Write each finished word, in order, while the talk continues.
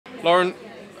Lauren,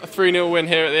 a 3-0 win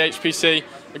here at the HPC,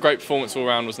 a great performance all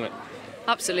round, wasn't it?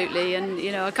 Absolutely, and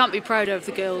I can't be prouder of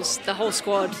the girls, the whole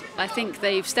squad. I think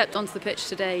they've stepped onto the pitch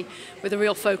today with a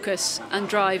real focus and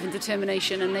drive and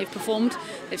determination, and they've performed.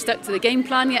 They've stuck to the game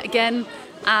plan yet again,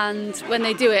 and when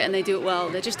they do it, and they do it well,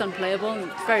 they're just unplayable,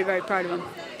 and very, very proud of them.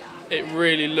 It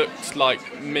really looked like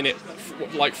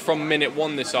from minute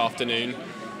one this afternoon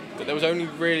that there was only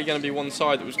really going to be one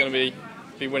side that was going to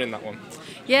be winning that one.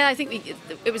 Yeah, I think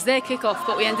it was their kick-off,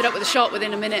 but we ended up with a shot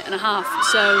within a minute and a half.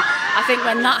 So I think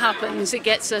when that happens, it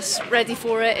gets us ready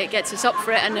for it, it gets us up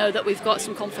for it, and know that we've got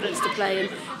some confidence to play.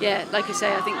 And yeah, like I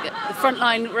say, I think that the front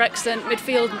line were excellent,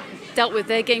 midfield dealt with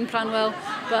their game plan well.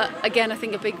 But again, I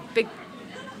think a big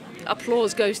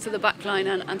applause goes to the back line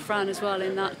and Fran as well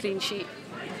in that clean sheet.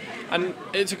 And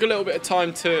it took a little bit of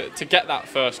time to get that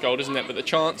first goal, doesn't it? But the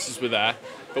chances were there.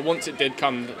 But once it did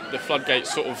come, the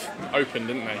floodgates sort of opened,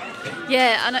 didn't they?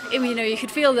 Yeah, and you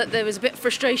could feel that there was a bit of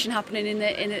frustration happening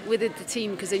within the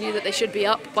team because they knew that they should be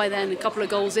up by then, a couple of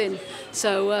goals in.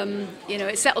 So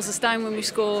it settles us down when we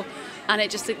score, and it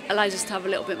just allows us to have a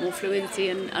little bit more fluidity.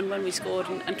 And when we scored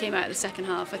and came out of the second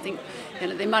half, I think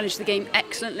they managed the game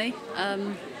excellently,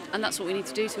 and that's what we need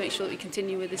to do to make sure that we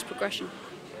continue with this progression.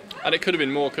 And it could have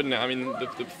been more, couldn't it? I mean, the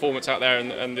performance out there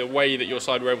and the way that your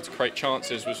side were able to create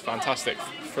chances was fantastic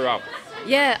throughout.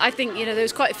 Yeah, I think there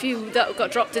was quite a few that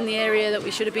got dropped in the area that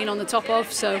we should have been on the top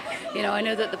of. So I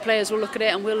know that the players will look at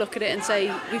it and we'll look at it and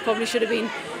say we probably should have been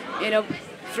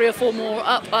 3 or 4 more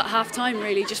up at half time,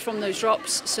 really, just from those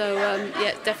drops. So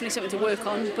yeah, definitely something to work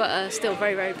on, but still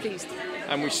very, very pleased.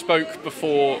 And we spoke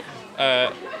before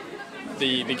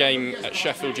the game at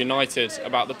Sheffield United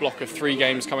about the block of 3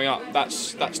 games coming up.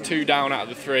 That's 2 down out of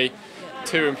the 3,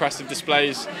 2 impressive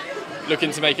displays.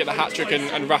 Looking to make it the hat-trick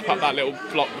and wrap up that little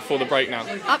block before the break now.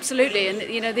 Absolutely,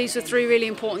 and these are 3 really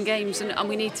important games, and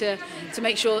we need to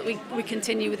make sure that we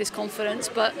continue with this confidence.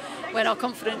 But when our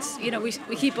confidence,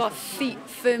 we keep our feet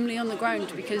firmly on the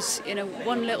ground, because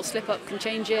one little slip-up can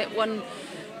change it,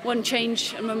 one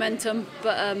change and momentum.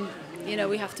 But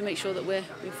we have to make sure that we're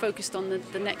focused on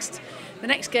the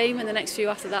next game and the next few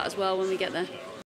after that as well when we get there.